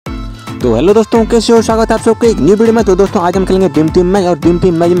तो हेलो दोस्तों, कैसे हो? स्वागत है आप सबको एक न्यू वीडियो में। तो दोस्तों आज हम खेलेंगे ड्रीम टीम मैच और ड्रीम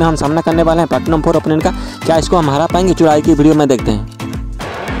टीम मैच में हम सामना करने वाले हैं प्लैटिनम 4 ओपोनेंट का। क्या इसको हम हरा पाएंगे? चुराई की वीडियो में देखते हैं।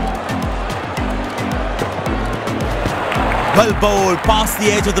 Well bowled past the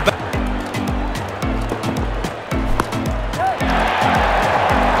edge of the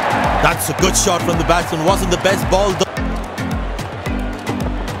That's a good shot from the batsman. Wasn't the best ball though.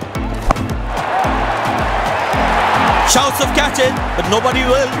 Shouts of catch it, but nobody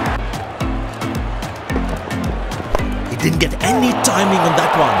will. He didn't get any timing on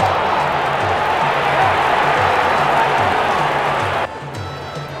that one.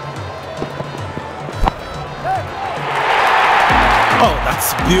 Oh, that's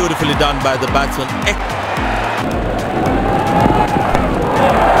beautifully done by the batsman.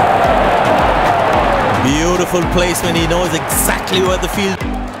 Beautiful placement. He knows exactly where the field.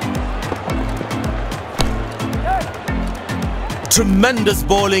 Tremendous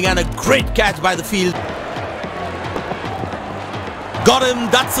bowling and a great catch by the field. Got him.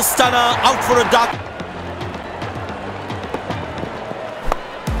 That's a stunner. Out for a duck.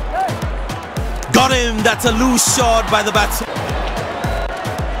 Got him. That's a loose shot by the batsman.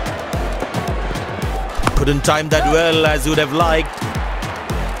 Couldn't time that well as you would have liked.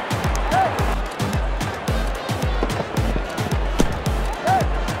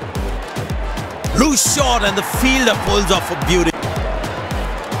 Loose shot and the fielder pulls off a beauty.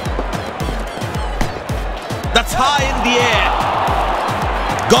 That's high in the air.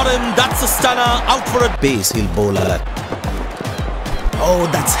 Got him. That's a stunner. Out for a base. He'll bowl at. Oh,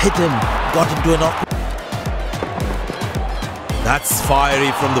 that's hit him. Got into an awkward. That's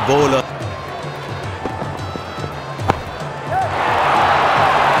fiery from the bowler.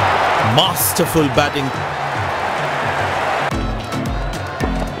 Masterful batting.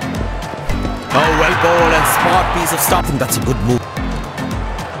 Oh, well bowled and smart piece of stuff. I think that's a good move.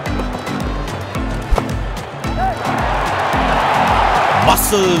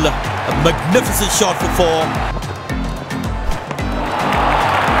 Muscle, a magnificent shot for 4.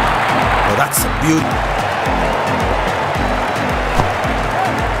 Oh, that's a beauty.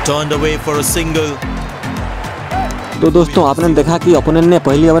 Turned away for a single. तो दोस्तों आपने देखा कि opponent ने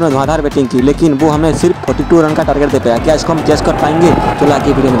पहली over में धुआंधार batting की, लेकिन वो हमें सिर्फ 42 रन का टारगेट दे पाया। क्या इसको हम चेस कर पाएंगे? चलो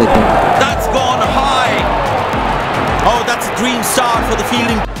आगे वीडियो में देखते हैं। That's gone high. Oh, that's a dream start for the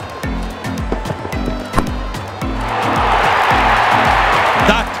fielding.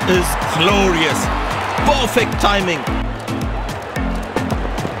 That is glorious. Perfect timing.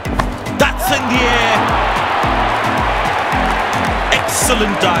 That's in the air.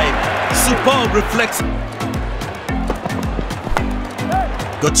 Excellent dive. Superb reflex.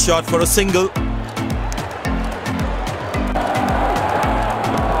 Good shot for a single.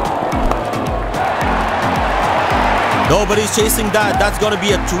 Nobody's chasing that. That's going to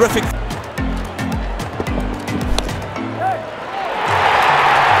be a terrific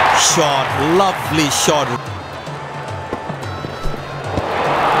shot. Lovely shot.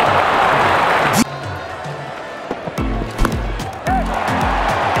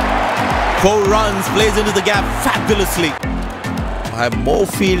 4 runs, plays into the gap fabulously. I have more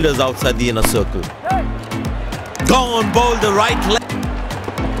fielders outside the inner circle. Gone, bowl the right leg.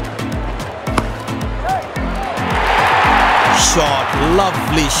 Shot,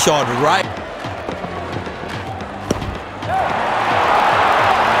 lovely shot, right.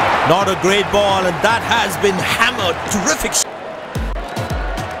 Not a great ball, and that has been hammered. Terrific shot.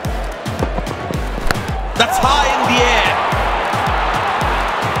 That's high in the air.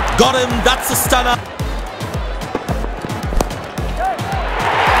 Got him, that's a stunner.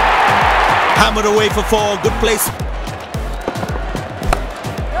 Hammered away for 4, good place.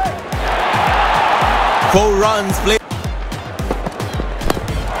 4 runs, play.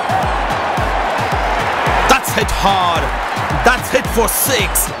 That's hit hard. That's hit for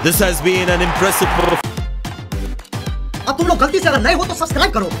 6. This has been an impressive performance. अब तुम लोग गलती से अगर नए हो तो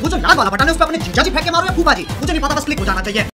subscribe करो। वो जो लाल वाला बटन है उस पर अपने जीजा जी फेंक के मारो या फूफा जी, मुझे नहीं पता, बस क्लिक हो जाना चाहिए।